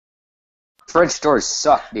French doors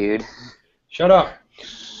suck, dude. Shut up.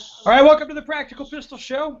 All right, welcome to the Practical Pistol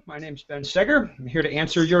Show. My name's Ben Steger. I'm here to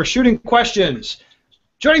answer your shooting questions.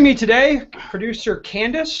 Joining me today, producer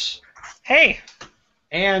Candice. Hey.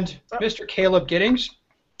 And Mr. Caleb Giddings.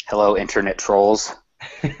 Hello, internet trolls.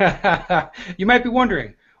 You might be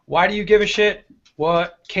wondering, why do you give a shit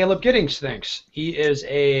what Caleb Giddings thinks? He is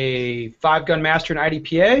a 5-gun master in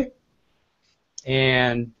IDPA.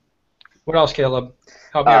 And what else, Caleb?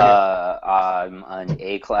 Help me out here. I'm an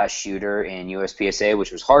A-class shooter in USPSA,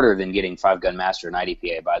 which was harder than getting 5-gun master in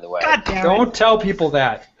IDPA, by the way. God damn it. Don't tell people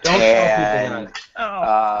that. Don't tell people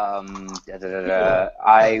that.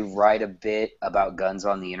 I write a bit about guns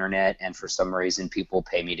on the internet, and for some reason people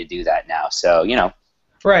pay me to do that now. So, you know.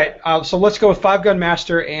 Right. So let's go with 5-gun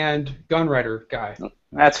master and gun writer guy.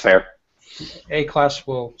 That's fair. A-class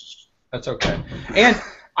will. That's okay. And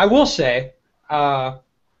I will say,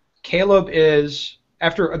 Caleb is,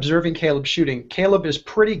 after observing Caleb shooting, Caleb is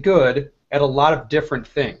pretty good at a lot of different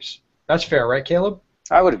things. That's fair, right, Caleb?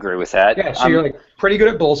 I would agree with that. Yeah, so you're like pretty good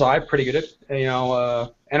at bullseye, pretty good at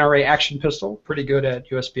NRA action pistol, pretty good at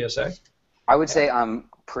USPSA. I would say I'm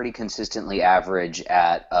pretty consistently average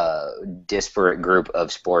at a disparate group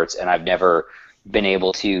of sports, and I've never been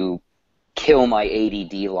able to kill my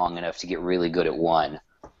ADD long enough to get really good at one.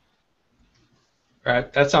 All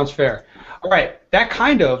right, that sounds fair. All right, that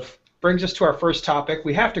kind of brings us to our first topic.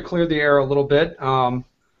 We have to clear the air a little bit.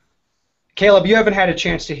 Caleb, you haven't had a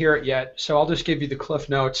chance to hear it yet, so I'll just give you the cliff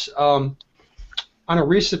notes. On a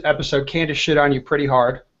recent episode, Candice shit on you pretty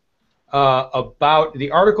hard about the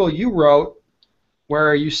article you wrote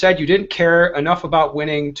where you said you didn't care enough about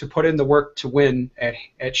winning to put in the work to win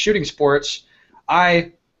at shooting sports.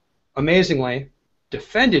 I, amazingly,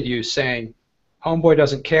 defended you, saying, homeboy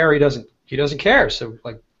doesn't care, he doesn't care, so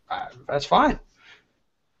like that's fine.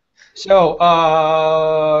 So,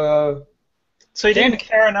 so he didn't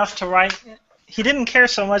care enough to write. He didn't care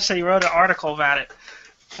so much that he wrote an article about it.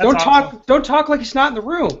 Don't talk like he's not in the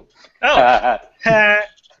room. Oh, man.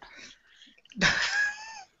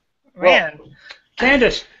 Well,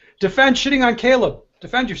 Candice, defend shitting on Caleb.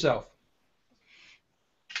 Defend yourself.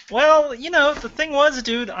 Well, you know, the thing was,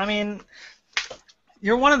 dude, I mean,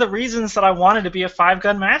 you're one of the reasons that I wanted to be a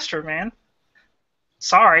 5-gun master, man.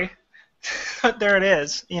 Sorry. But there it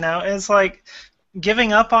is. You know, it's like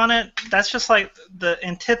giving up on it, that's just like the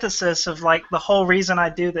antithesis of like the whole reason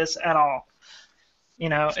I do this at all. You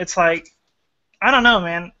know, it's like, I don't know,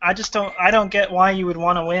 man. I don't get why you would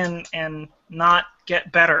want to win and not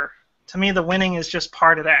get better. To me, the winning is just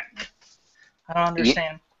part of that. I don't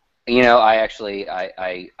understand. You know, I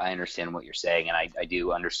understand what you're saying, and I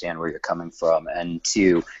do understand where you're coming from. And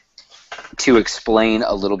to explain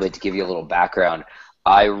a little bit, to give you a little background,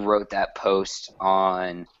 I wrote that post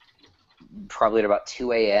on probably at about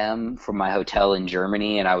 2 a.m. from my hotel in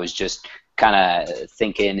Germany, and I was just kind of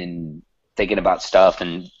thinking about stuff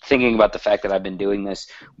and thinking about the fact that I've been doing this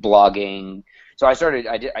blogging. So I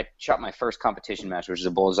shot my first competition match, which is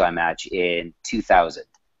a bullseye match, in 2000.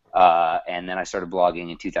 And then I started blogging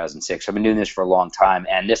in 2006. So I've been doing this for a long time,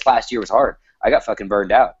 and this last year was hard. I got fucking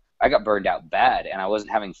burned out. I got burned out bad, and I wasn't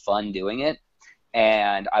having fun doing it.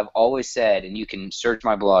 And I've always said, and you can search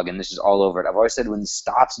my blog, and this is all over it, I've always said when it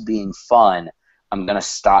stops being fun, I'm going to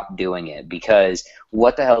stop doing it, because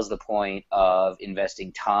what the hell is the point of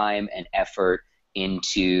investing time and effort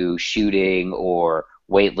into shooting or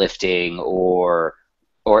weightlifting or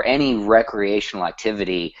any recreational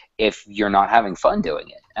activity if you're not having fun doing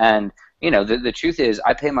it? And, you know, the truth is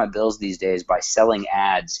I pay my bills these days by selling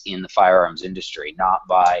ads in the firearms industry, not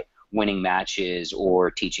by winning matches or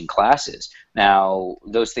teaching classes. Now,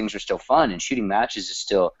 those things are still fun, and shooting matches is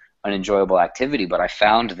still an enjoyable activity, but I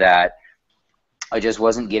found that I just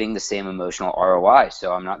wasn't getting the same emotional ROI,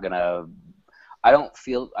 so I don't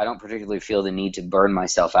particularly feel the need to burn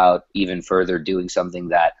myself out even further doing something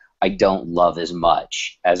that I don't love as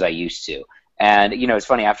much as I used to. And, you know, it's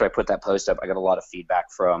funny, after I put that post up, I got a lot of feedback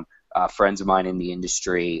from friends of mine in the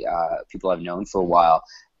industry, people I've known for a while,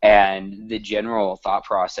 and the general thought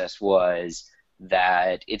process was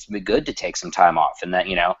that it's been good to take some time off, and that,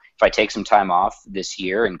 you know, if I take some time off this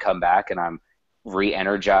year and come back and I'm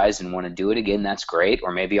re-energized and want to do it again, that's great.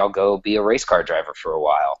 Or maybe I'll go be a race car driver for a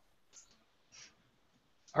while.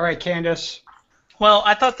 All right, Candice. Well,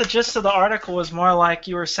 I thought the gist of the article was more like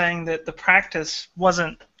you were saying that the practice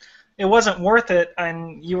wasn't worth it,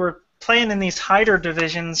 and you were playing in these hider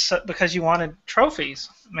divisions because you wanted trophies,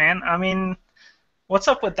 man. I mean, what's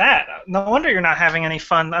up with that? No wonder you're not having any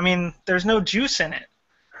fun. I mean, there's no juice in it.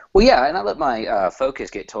 Well, yeah, and I let my focus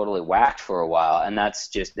get totally whacked for a while, and that's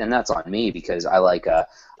on me, because I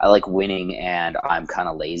like winning and I'm kind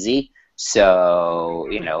of lazy. So,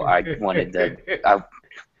 I wanted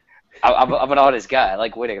I'm an honest guy. I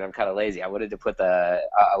like winning, and I'm kind of lazy. I wanted to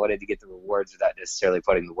get the rewards without necessarily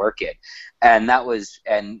putting the work in, and that was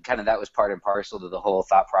part and parcel to the whole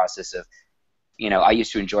thought process of, I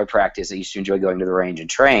used to enjoy practice. I used to enjoy going to the range and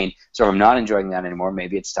train. So if I'm not enjoying that anymore,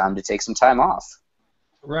 maybe it's time to take some time off.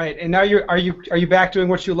 Right, and now are you back doing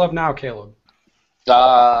what you love now, Caleb?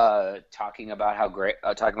 Talking about how great,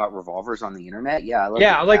 talking about revolvers on the internet. Yeah, I love.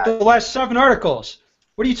 Yeah, like the last 7 articles.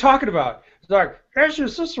 What are you talking about? It's like, here's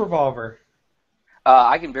this revolver.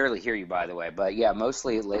 I can barely hear you, by the way, but yeah,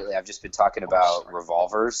 mostly lately I've just been talking about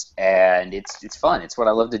revolvers, and it's fun. It's what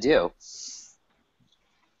I love to do.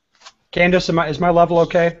 Candice, is my level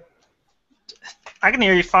okay? I can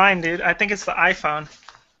hear you fine, dude. I think it's the iPhone.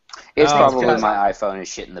 It's probably my iPhone is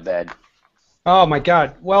shit in the bed. Oh my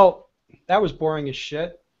God. Well, that was boring as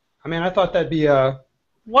shit. I mean, I thought that'd be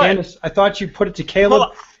what? Candice, I thought you put it to Caleb.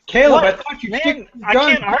 Well, Caleb, what? I thought you. Man,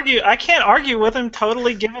 I can't argue with him.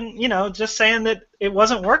 Totally, given just saying that it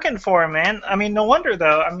wasn't working for him, man. I mean, no wonder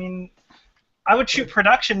though. I mean, I would shoot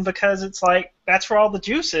production because it's like that's where all the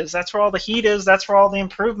juice is. That's where all the heat is. That's where all the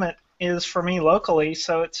improvement is for me locally.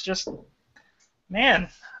 So it's just, man.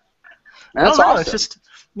 That's I don't know. awesome. It's just,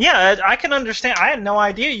 yeah, I can understand. I had no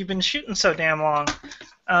idea you've been shooting so damn long.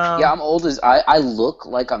 Yeah, I'm old as I look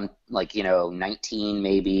like I'm 19,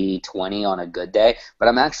 maybe 20 on a good day, but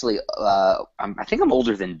I'm actually I think I'm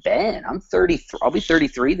older than Ben. I'm 33. I'll be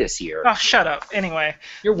 33 this year. Oh, shut up. Anyway,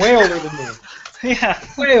 you're way older than me. Yeah,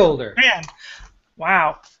 way older. Man,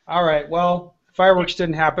 wow. All right, well, fireworks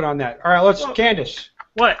didn't happen on that. All right, Candice.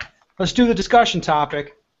 What? Let's do the discussion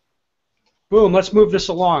topic. Boom. Let's move this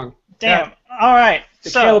along. Damn. All right. The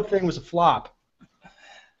Caleb thing was a flop.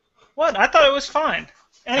 What? I thought it was fine.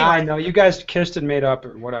 Anyway. I know. You guys kissed and made up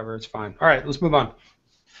or whatever. It's fine. All right, let's move on.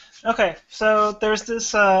 Okay, so there's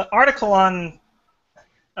this article on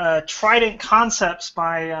Trident Concepts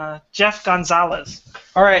by Jeff Gonzalez.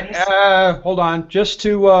 All right, hold on. Just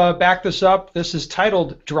to back this up, this is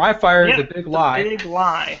titled Dry Fire, The Big Lie. The Big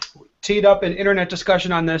Lie. Teed up an internet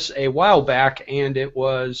discussion on this a while back, and it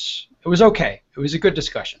was okay. It was a good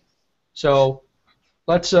discussion. So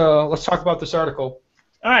let's talk about this article.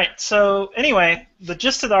 All right, so anyway, the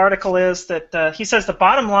gist of the article is that he says the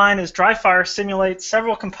bottom line is dry fire simulates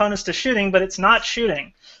several components to shooting, but it's not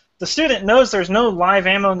shooting. The student knows there's no live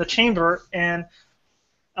ammo in the chamber and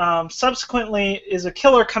subsequently is a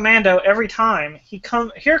killer commando every time.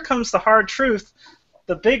 Here comes the hard truth.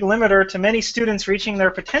 The big limiter to many students reaching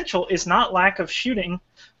their potential is not lack of shooting,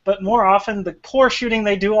 but more often the poor shooting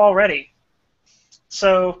they do already.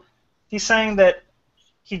 So he's saying that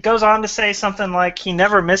he goes on to say something like he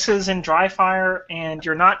never misses in dry fire and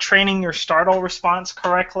you're not training your startle response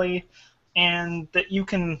correctly and that you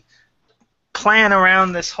can plan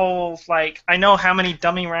around this whole, like, I know how many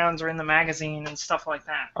dummy rounds are in the magazine and stuff like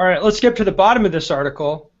that. All right, let's get to the bottom of this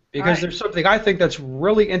article because there's something I think that's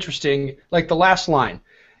really interesting, like the last line.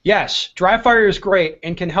 Yes, dry fire is great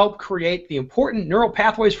and can help create the important neural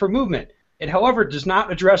pathways for movement. It, however, does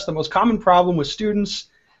not address the most common problem with students,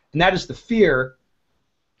 and that is the fear.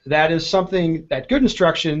 That is something that good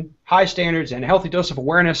instruction, high standards, and a healthy dose of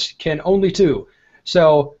awareness can only do.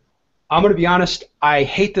 So I'm going to be honest, I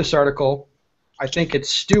hate this article. I think it's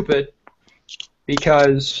stupid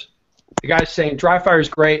because the guy's saying dry fire is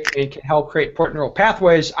great and can help create important neural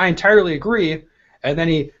pathways. I entirely agree. And then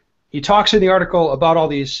he talks in the article about all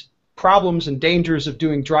these problems and dangers of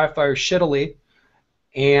doing dry fire shittily.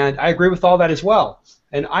 And I agree with all that as well.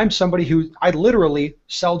 And I'm somebody who, I literally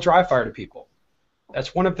sell dry fire to people.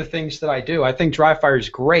 That's one of the things that I do. I think dry fire is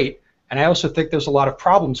great, and I also think there's a lot of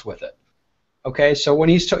problems with it. Okay, so when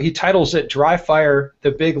he titles it Dry Fire,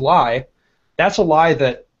 The Big Lie, that's a lie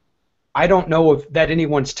that I don't know if that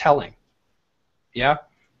anyone's telling. Yeah?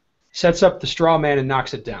 Sets up the straw man and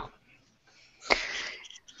knocks it down.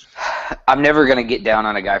 I'm never going to get down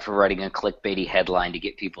on a guy for writing a clickbaity headline to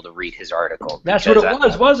get people to read his article. That's what it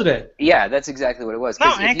was, wasn't it? Yeah, that's exactly what it was.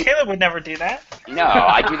 No, man, Caleb would never do that. No,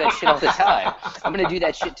 I do that shit all the time. I'm going to do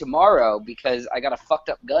that shit tomorrow because I got a fucked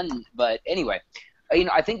up gun. But anyway,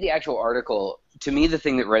 I think the actual article, to me, the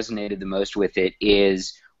thing that resonated the most with it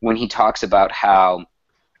is when he talks about how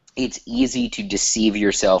it's easy to deceive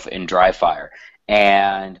yourself in dry fire.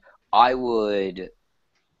 And I would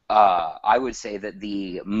say that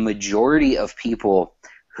the majority of people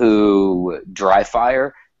who dry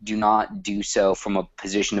fire do not do so from a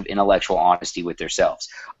position of intellectual honesty with themselves.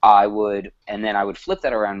 And then I would flip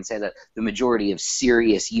that around and say that the majority of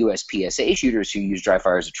serious USPSA shooters who use dry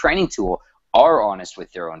fire as a training tool are honest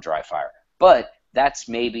with their own dry fire. But that's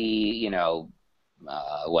maybe,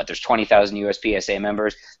 there's 20,000 USPSA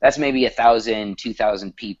members. That's maybe 1,000,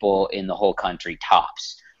 2,000 people in the whole country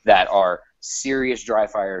tops that are serious dry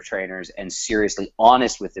fire trainers and seriously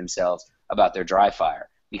honest with themselves about their dry fire,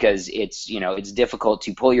 because it's difficult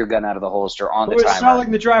to pull your gun out of the holster on the timer. Who is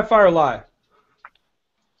selling the dry fire lie?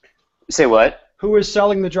 Say what? Who is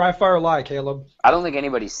selling the dry fire lie, Caleb? I don't think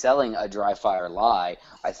anybody's selling a dry fire lie.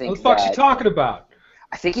 I think What the fuck's he talking about?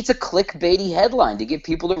 I think it's a clickbaity headline to get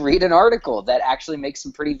people to read an article that actually makes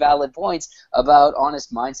some pretty valid points about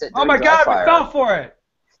honest mindset. Oh my God, we fell for it!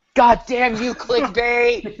 God damn you,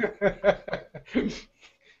 clickbait!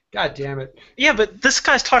 God damn it. Yeah, but this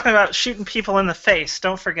guy's talking about shooting people in the face.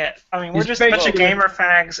 Don't forget. I mean, we're just a bunch of gamer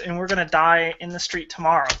fags, and we're gonna die in the street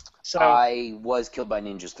tomorrow. So I was killed by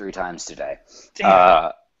ninjas 3 times today.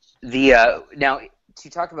 Damn. Now, to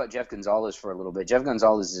talk about Jeff Gonzalez for a little bit, Jeff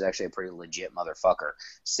Gonzalez is actually a pretty legit motherfucker.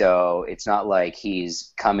 So it's not like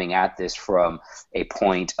he's coming at this from a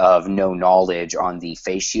point of no knowledge on the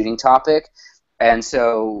face shooting topic. And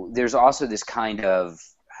so there's also this kind of,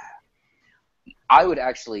 I would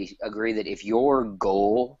actually agree that if your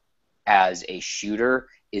goal as a shooter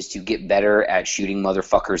is to get better at shooting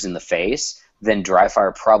motherfuckers in the face, then dry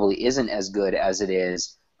fire probably isn't as good as it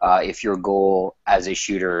is if your goal as a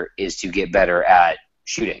shooter is to get better at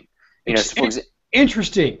shooting.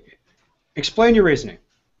 Interesting. Explain your reasoning.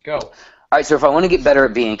 Go. All right, so if I want to get better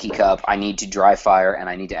at Bianchi Cup, I need to dry fire, and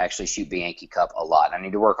I need to actually shoot Bianchi Cup a lot. I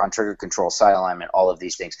need to work on trigger control, sight alignment, all of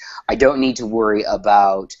these things. I don't need to worry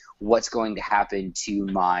about what's going to happen to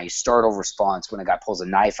my startle response when a guy pulls a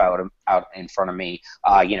knife out in front of me,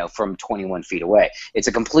 from 21 feet away. It's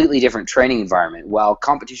a completely different training environment. While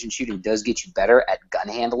competition shooting does get you better at gun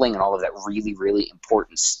handling and all of that really, really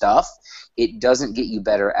important stuff, it doesn't get you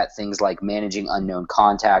better at things like managing unknown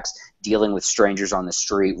contacts, dealing with strangers on the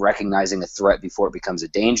street, recognizing a threat before it becomes a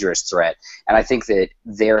dangerous threat. And I think that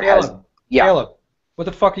Caleb, what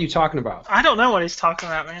the fuck are you talking about? I don't know what he's talking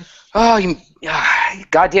about, man. Oh, you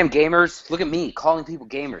goddamn gamers. Look at me calling people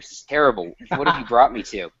gamers. It's terrible. What have you brought me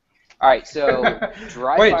to? All right, so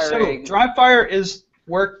dry firing. So dry fire is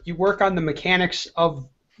you work on the mechanics of,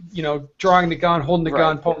 drawing the gun, holding the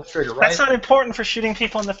gun, pulling the trigger, right? That's not important for shooting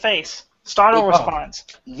people in the face. Startle response.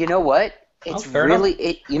 You know what? It's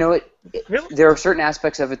really Really? There are certain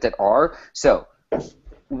aspects of it that are. So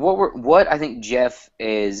what I think Jeff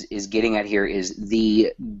is getting at here is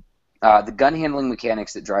the gun handling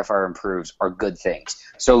mechanics that dry fire improves are good things,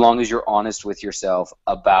 so long as you're honest with yourself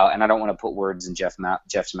about. And I don't want to put words in Jeff's mouth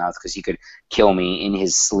because he could kill me in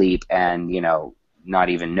his sleep and not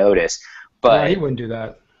even notice. But no, he wouldn't do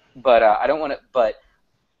that. But I don't want to. But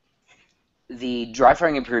the dry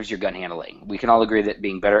firing improves your gun handling. We can all agree that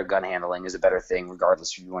being better at gun handling is a better thing,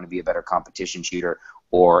 regardless if you want to be a better competition shooter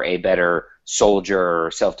or a better soldier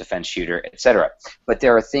or self-defense shooter, etc. But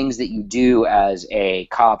there are things that you do as a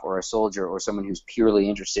cop or a soldier or someone who's purely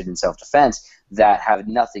interested in self-defense that have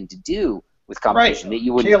nothing to do with competition, that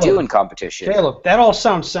you wouldn't do in competition. Caleb, that all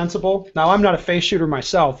sounds sensible. Now, I'm not a face shooter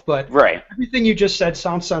myself, but everything you just said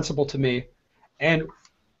sounds sensible to me. And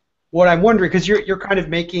what I'm wondering, because you're kind of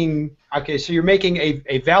making, so you're making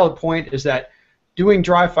a valid point, is that doing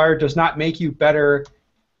dry fire does not make you better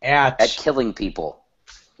at killing people.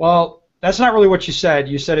 Well, that's not really what you said.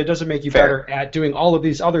 You said it doesn't make you better at doing all of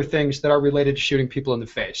these other things that are related to shooting people in the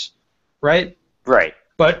face, right? Right.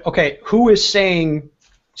 But okay, who is saying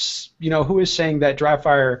that dry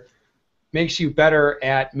fire makes you better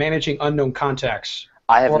at managing unknown contacts?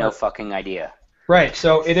 I have no fucking idea. Right,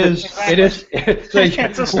 so it is.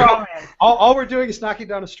 It's a straw man. All we're doing is knocking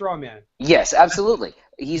down a straw man. Yes, absolutely.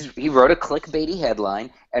 He wrote a clickbaity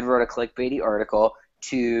headline and wrote a clickbaity article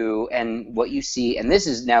and what you see, and this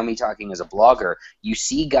is now me talking as a blogger. You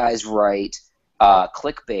see guys write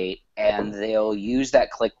clickbait, and they'll use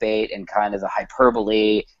that clickbait and kind of the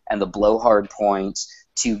hyperbole and the blowhard points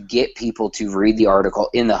to get people to read the article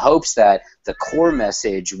in the hopes that the core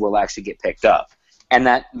message will actually get picked up. And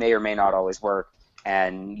that may or may not always work,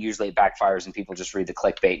 and usually it backfires and people just read the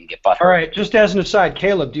clickbait and get butthurt. All right, just as an aside,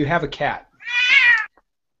 Caleb, do you have a cat?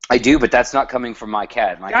 I do, but that's not coming from my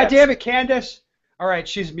cat. God damn it, Candice! All right,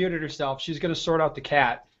 she's muted herself. She's going to sort out the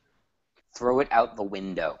cat. Throw it out the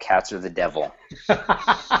window. Cats are the devil.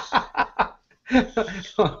 I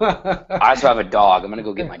also have a dog. I'm going to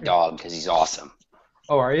go get my dog because he's awesome.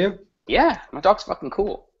 Oh, are you? Yeah, my dog's fucking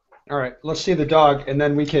cool. All right, let's see the dog, and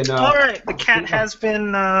then we can... All right, the cat has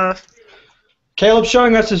been... Caleb's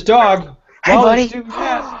showing us his dog. Hey, buddy.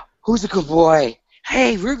 Who's a good boy?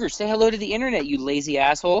 Hey, Ruger, say hello to the internet, you lazy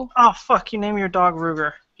asshole. Oh, fuck, you named your dog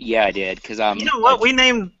Ruger. Yeah, I did, because You know what, we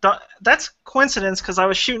named... That's coincidence, because I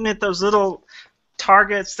was shooting at those little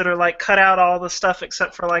targets that are like cut out all the stuff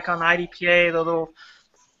except for like on IDPA, the little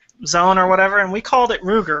zone or whatever, and we called it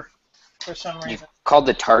Ruger for some You reason. called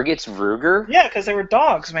the targets Ruger? Yeah, because they were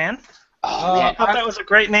dogs, man. Oh, man. I thought that was a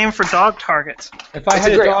great name for dog targets. If I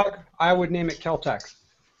had a dog, I would name it Keltec.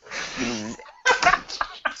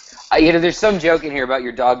 You know, there's some joke in here about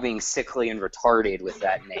your dog being sickly and retarded with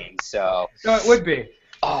that name, so... No, it would be.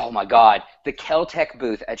 Oh, my God. The Keltec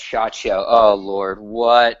booth at SHOT Show. Oh, Lord.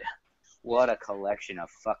 What a collection of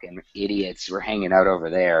fucking idiots were hanging out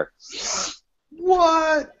over there.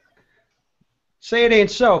 What? Say it ain't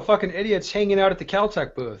so. Fucking idiots hanging out at the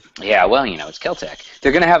Keltec booth. Yeah, well, you know, it's Keltec.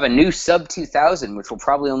 They're going to have a new sub 2000, which will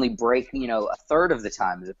probably only break, you know, a third of the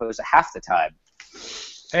time as opposed to half the time.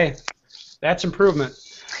 Hey, that's improvement.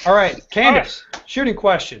 All right, Candice, shooting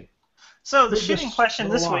question. So the shooting question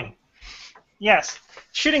this week. Yes.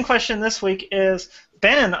 Shooting question this week is,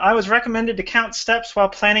 Ben, I was recommended to count steps while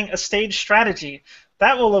planning a stage strategy.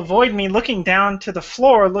 That will avoid me looking down to the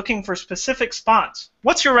floor looking for specific spots.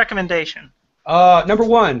 What's your recommendation? Number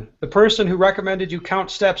one, the person who recommended you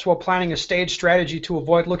count steps while planning a stage strategy to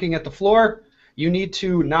avoid looking at the floor, you need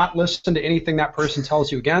to not listen to anything that person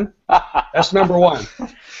tells you again. That's number one.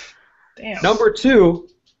 Damn. Number two,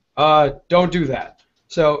 don't do that.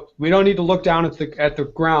 So we don't need to look down at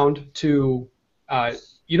the ground to.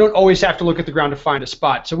 You don't always have to look at the ground to find a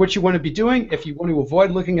spot. So what you want to be doing, if you want to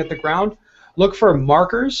avoid looking at the ground, look for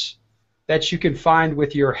markers that you can find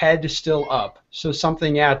with your head still up. So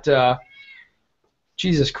something at.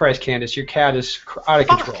 Jesus Christ, Candice, your cat is out of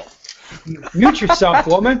control. Mute yourself,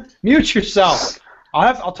 woman. Mute yourself.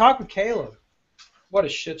 I'll talk with Caleb. What a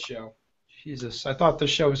shit show. Jesus, I thought this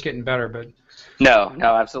show was getting better, but... No,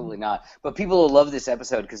 absolutely not. But people will love this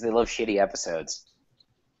episode because they love shitty episodes.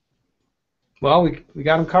 Well, we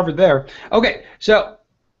got them covered there. Okay, so...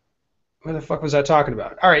 What the fuck was I talking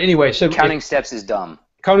about? All right, anyway, so... Counting steps is dumb.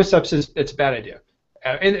 Counting steps it's a bad idea.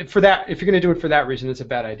 And for that, if you're going to do it for that reason, it's a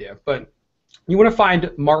bad idea. But... You want to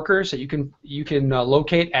find markers that you can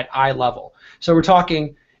locate at eye level. So we're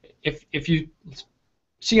talking, if you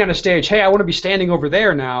see on a stage, hey, I want to be standing over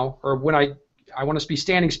there now, or when I want to be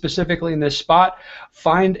standing specifically in this spot,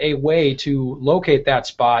 find a way to locate that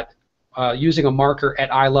spot using a marker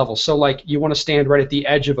at eye level. So like you want to stand right at the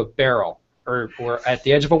edge of a barrel, or at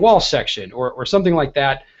the edge of a wall section, or something like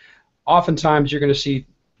that. Oftentimes you're going to see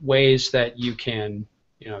ways that you can,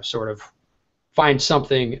 sort of find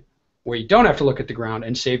something where you don't have to look at the ground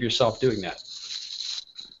and save yourself doing that.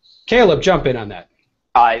 Caleb, jump in on that.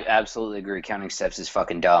 I absolutely agree. Counting steps is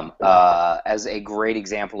fucking dumb. As a great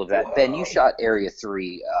example of that, Ben, you shot Area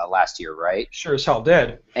 3 last year, right? Sure as hell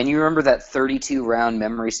did. And you remember that 32-round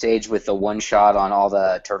memory stage with the one shot on all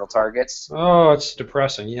the turtle targets? Oh, it's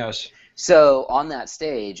depressing, yes. So on that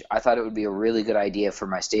stage, I thought it would be a really good idea for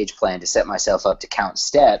my stage plan to set myself up to count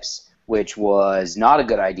steps, which was not a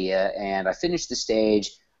good idea, and I finished the stage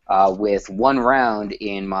with one round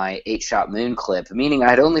in my 8-shot moon clip, meaning I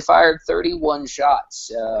had only fired 31 shots,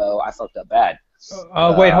 so I fucked up bad.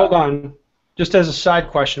 Wait, hold on. Just as a side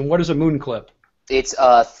question, what is a moon clip? It's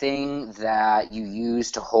a thing that you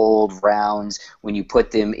use to hold rounds when you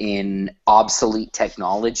put them in obsolete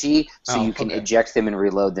technology, so you can eject them and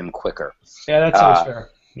reload them quicker. Yeah, that sounds fair.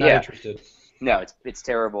 Not interested. No, it's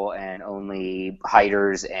terrible, and only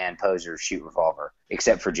hiders and posers shoot revolver,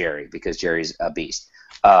 except for Jerry, because Jerry's a beast.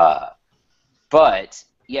 But,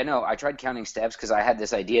 yeah, no, I tried counting steps because I had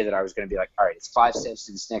this idea that I was going to be like, all right, it's 5 steps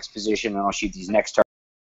to this next position, and I'll shoot these next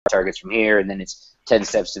targets from here, and then it's 10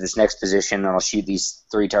 steps to this next position, and I'll shoot these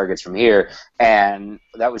 3 targets from here. And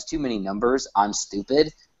that was too many numbers. I'm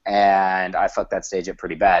stupid, and I fucked that stage up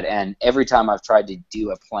pretty bad. And every time I've tried to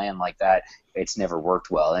do a plan like that, it's never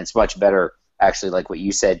worked well. And it's much better, actually, like what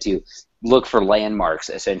you said, to look for landmarks,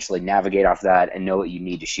 essentially navigate off that, and know what you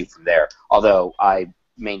need to shoot from there. Although I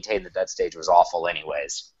maintain that stage was awful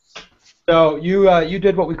anyways. So you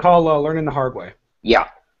did what we call learning the hard way. Yeah.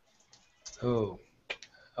 Oh,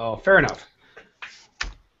 fair enough.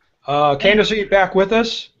 Candice, are you back with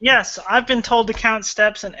us? Yes, I've been told to count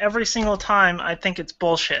steps, and every single time I think it's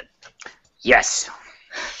bullshit. Yes.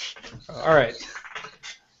 All right.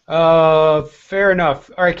 Fair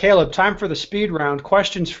enough. All right, Caleb, time for the speed round.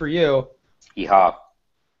 Questions for you. Yeehaw.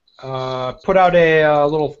 Put out a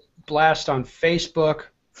little blast on Facebook.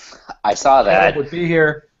 I saw that. Caleb would be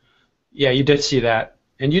here. Yeah, you did see that,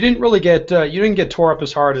 and you didn't really get tore up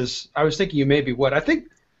as hard as I was thinking you maybe would. I think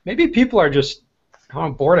maybe people are just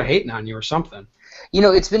bored of hating on you or something.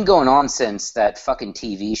 It's been going on since that fucking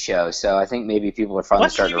TV show, so I think maybe people are finally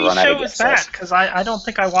starting to run out of What TV show was that? Because I don't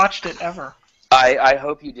think I watched it ever. I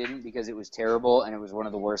hope you didn't, because it was terrible, and it was one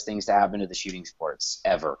of the worst things to happen to the shooting sports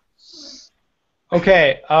ever.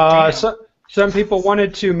 Okay. Some people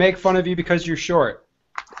wanted to make fun of you because you're short.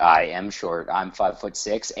 I am short. I'm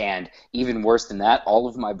 5'6", and even worse than that, all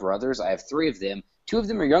of my brothers, I have 3 of them. 2 of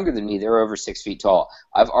them are younger than me. They're over 6 feet tall.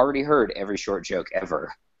 I've already heard every short joke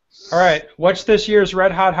ever. All right. What's this year's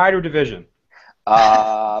Red Hot Hider division?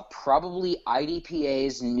 Probably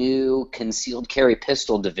IDPA's new concealed carry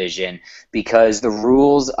pistol division, because the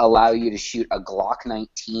rules allow you to shoot a Glock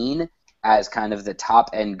 19 as kind of the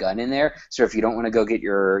top end gun in there. So if you don't want to go get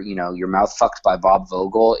your mouth fucked by Bob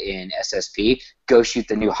Vogel in SSP, go shoot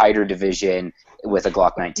the new Hider division with a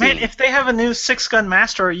Glock 19. Man, if they have a new 6-gun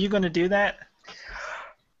master, are you going to do that?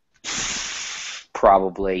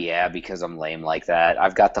 Probably, yeah, because I'm lame like that.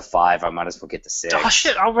 I've got the 5. I might as well get the 6. Oh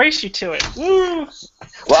shit! I'll race you to it. Woo!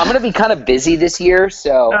 Well, I'm going to be kind of busy this year,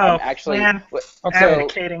 so I'm actually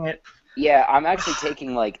advocating it. Yeah, I'm actually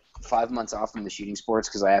taking like 5 months off from the shooting sports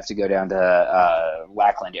because I have to go down to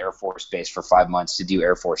Lackland Air Force Base for 5 months to do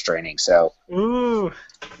Air Force training. So. Ooh.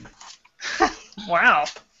 Wow.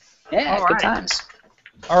 Yeah, all good right. times.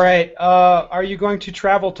 All right. Are you going to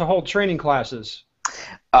travel to hold training classes?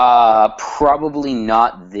 Probably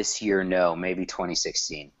not this year, no. Maybe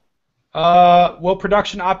 2016. Will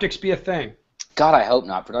production optics be a thing? God, I hope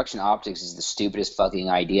not. Production optics is the stupidest fucking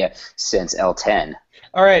idea since L10.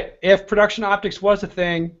 All right. If production optics was a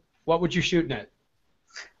thing, what would you shoot in it?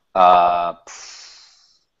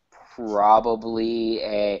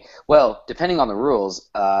 Probably well, depending on the rules,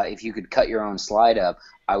 if you could cut your own slide up,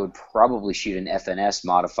 I would probably shoot an FNS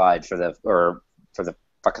modified for the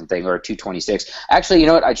fucking thing, or a 226. Actually, you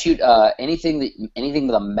know what? I'd shoot anything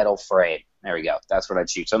with a metal frame. There we go. That's what I'd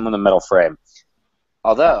shoot. Something with a metal frame.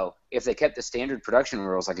 Although, if they kept the standard production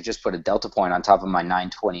rules, I could just put a delta point on top of my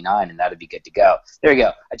 929, and that'd be good to go. There you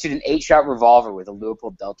go. I'd shoot an 8-shot revolver with a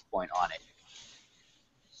Leupold delta point on it.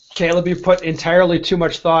 Caleb, you put entirely too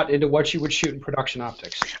much thought into what you would shoot in production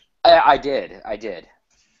optics. I did.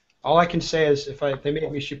 All I can say is if they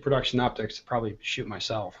made me shoot production optics, I'd probably shoot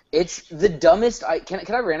myself. It's the dumbest. Can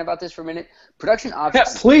I rant about this for a minute? Production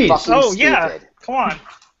optics please. is fucking stupid. Yeah. Come on.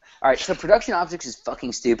 All right, so production optics is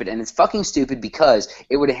fucking stupid, and it's fucking stupid because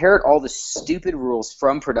it would inherit all the stupid rules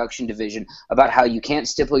from production division about how you can't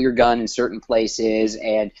stipple your gun in certain places,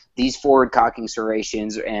 and these forward cocking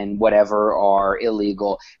serrations and whatever are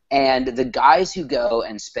illegal. And the guys who go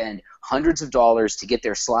and spend hundreds of dollars to get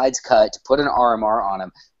their slides cut, to put an RMR on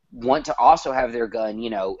them, want to also have their gun,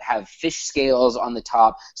 have fish scales on the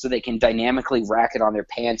top so they can dynamically rack it on their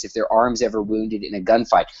pants if their arm's ever wounded in a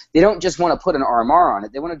gunfight. They don't just want to put an RMR on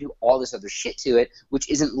it. They want to do all this other shit to it, which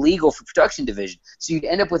isn't legal for production division. So you'd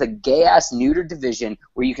end up with a gay-ass neutered division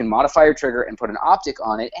where you can modify your trigger and put an optic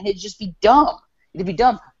on it, and it'd just be dumb. It'd be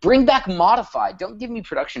dumb. Bring back modified. Don't give me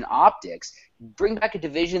production optics. Bring back a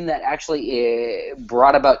division that actually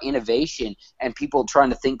brought about innovation and people trying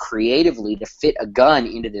to think creatively to fit a gun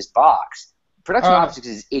into this box. Production optics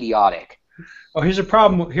is idiotic. Oh, here's a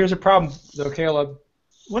problem. Here's a problem, though, Caleb.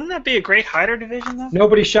 Wouldn't that be a great hider division, though?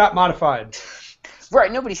 Nobody shot modified.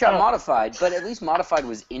 Right, nobody shot modified, but at least modified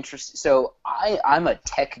was interesting. So I'm a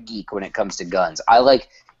tech geek when it comes to guns. I like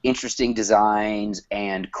interesting designs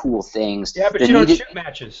and cool things. Yeah, but you don't shoot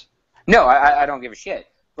matches. No, I don't give a shit.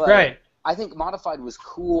 But right. I think modified was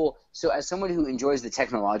cool. So as someone who enjoys the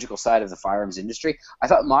technological side of the firearms industry, I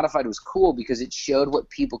thought modified was cool because it showed what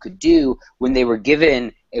people could do when they were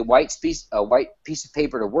given a white piece of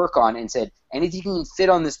paper to work on and said, anything you can fit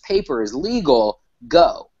on this paper is legal,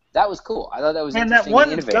 go. That was cool. I thought that was interesting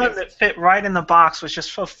and innovative. And that one gun that fit right in the box was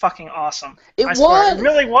just so fucking awesome. It was. It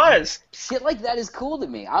really was. Shit like that is cool to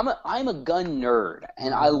me. I'm a gun nerd,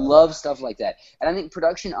 and I love stuff like that. And I think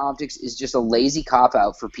production optics is just a lazy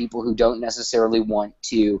cop-out for people who don't necessarily want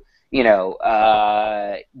to,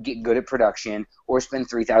 get good at production or spend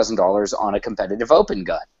 $3,000 on a competitive open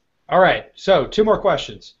gun. All right. So 2 more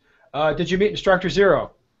questions. Did you meet Instructor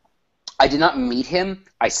Zero? I did not meet him.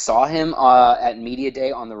 I saw him at Media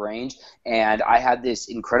Day on the range, and I had this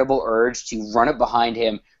incredible urge to run up behind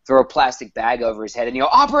him, throw a plastic bag over his head, and yell,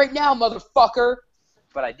 "Operate now, motherfucker!"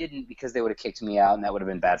 But I didn't because they would have kicked me out, and that would have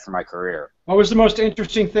been bad for my career. What was the most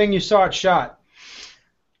interesting thing you saw at SHOT?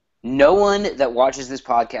 No one that watches this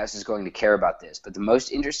podcast is going to care about this, but the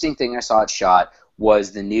most interesting thing I saw at SHOT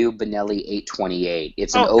was the new Benelli 828.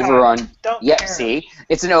 It's an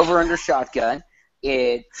it's an over-under shotgun.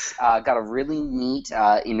 It's got a really neat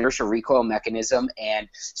inertia recoil mechanism, and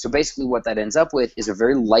so basically what that ends up with is a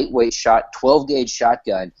very lightweight 12-gauge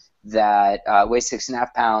shotgun that weighs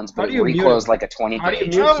 6.5 pounds, but it recoils like a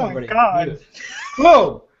 20-gauge. Oh my god!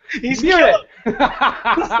 Whoa! He's killing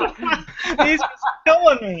He's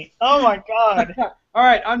killing me! Oh my god! All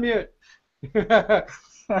right, unmute.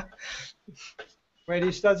 Wait,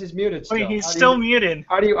 he says he's muted still. Wait, he's still muted.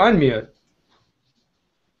 How do you unmute?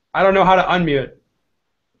 I don't know how to unmute.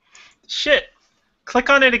 Shit. Click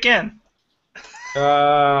on it again.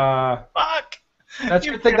 Fuck. That's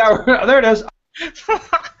a good thing that there it is.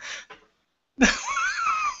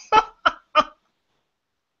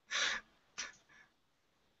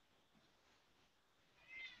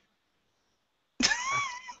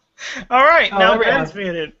 All right, now there we Ben's are.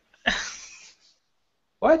 muted.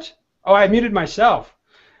 What? Oh, I muted myself.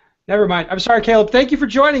 Never mind. I'm sorry, Caleb. Thank you for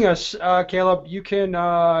joining us, Caleb. You can,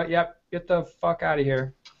 get the fuck out of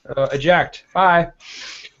here. Eject. Bye.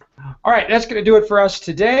 All right, that's going to do it for us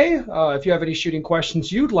today. If you have any shooting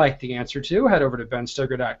questions you'd like the answer to, head over to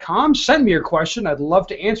benstoker.com. Send me your question. I'd love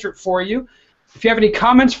to answer it for you. If you have any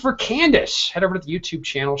comments for Candice, head over to the YouTube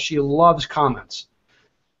channel. She loves comments.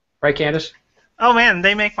 Right, Candice? Oh, man,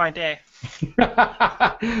 they make my day. All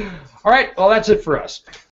right, well, that's it for us.